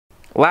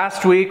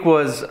Last week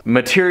was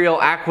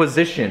material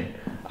acquisition.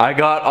 I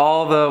got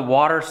all the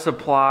water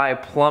supply,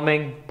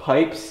 plumbing,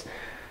 pipes,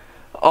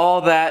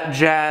 all that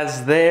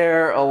jazz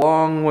there,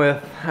 along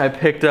with I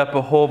picked up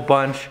a whole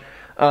bunch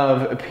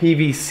of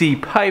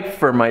PVC pipe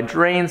for my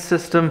drain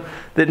system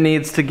that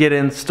needs to get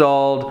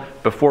installed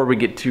before we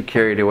get too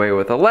carried away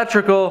with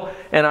electrical.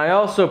 And I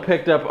also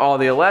picked up all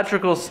the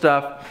electrical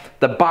stuff,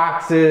 the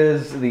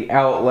boxes, the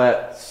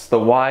outlets, the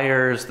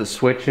wires, the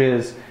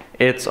switches.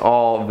 It's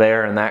all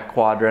there in that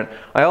quadrant.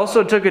 I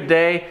also took a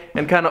day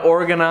and kind of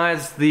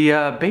organized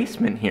the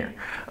basement here.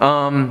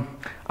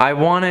 I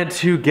wanted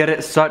to get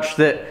it such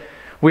that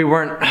we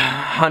weren't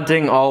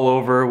hunting all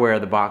over where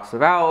the box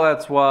of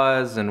outlets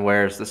was and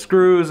where's the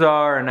screws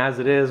are, and as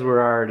it is,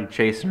 we're already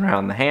chasing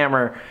around the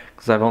hammer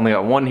because I've only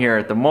got one here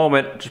at the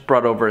moment. Just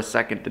brought over a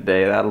second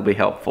today. That'll be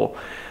helpful.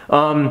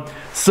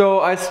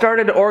 So I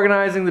started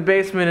organizing the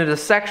basement into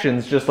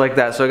sections just like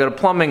that. So I got a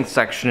plumbing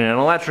section and an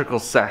electrical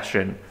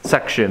section.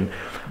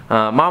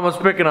 Mom was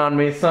picking on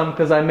me some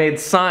because I made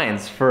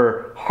signs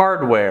for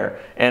hardware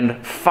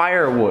and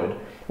firewood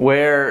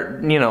where,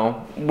 you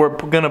know, we're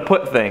gonna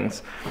put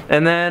things.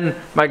 And then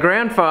my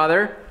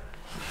grandfather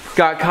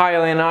got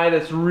Kylie and I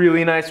this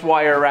really nice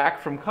wire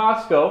rack from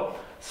Costco.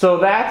 So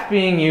that's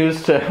being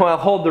used to, well,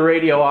 hold the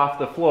radio off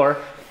the floor,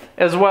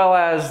 as well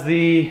as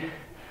the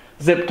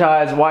zip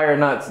ties, wire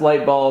nuts,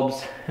 light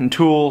bulbs, and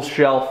tools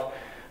shelf.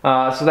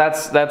 So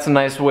that's a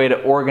nice way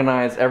to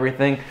organize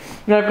everything.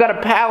 And I've got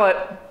a pallet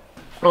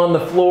on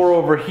the floor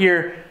over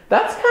here.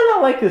 That's kind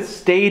of like a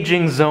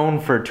staging zone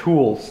for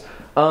tools.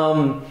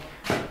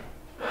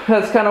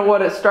 That's kind of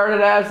what it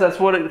started as. That's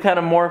what it kind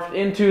of morphed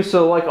into.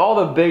 So like all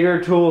the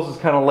bigger tools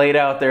is kind of laid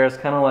out there. It's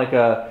kind of like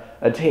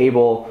a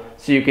table.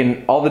 So you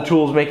can, all the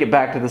tools make it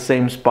back to the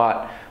same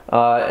spot.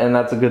 And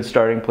that's a good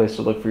starting place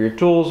to look for your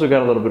tools. We've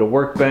got a little bit of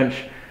workbench.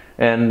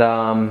 And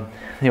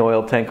the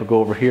oil tank will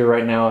go over here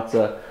right now. It's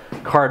a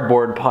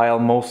cardboard pile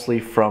mostly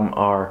from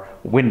our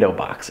window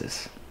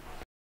boxes.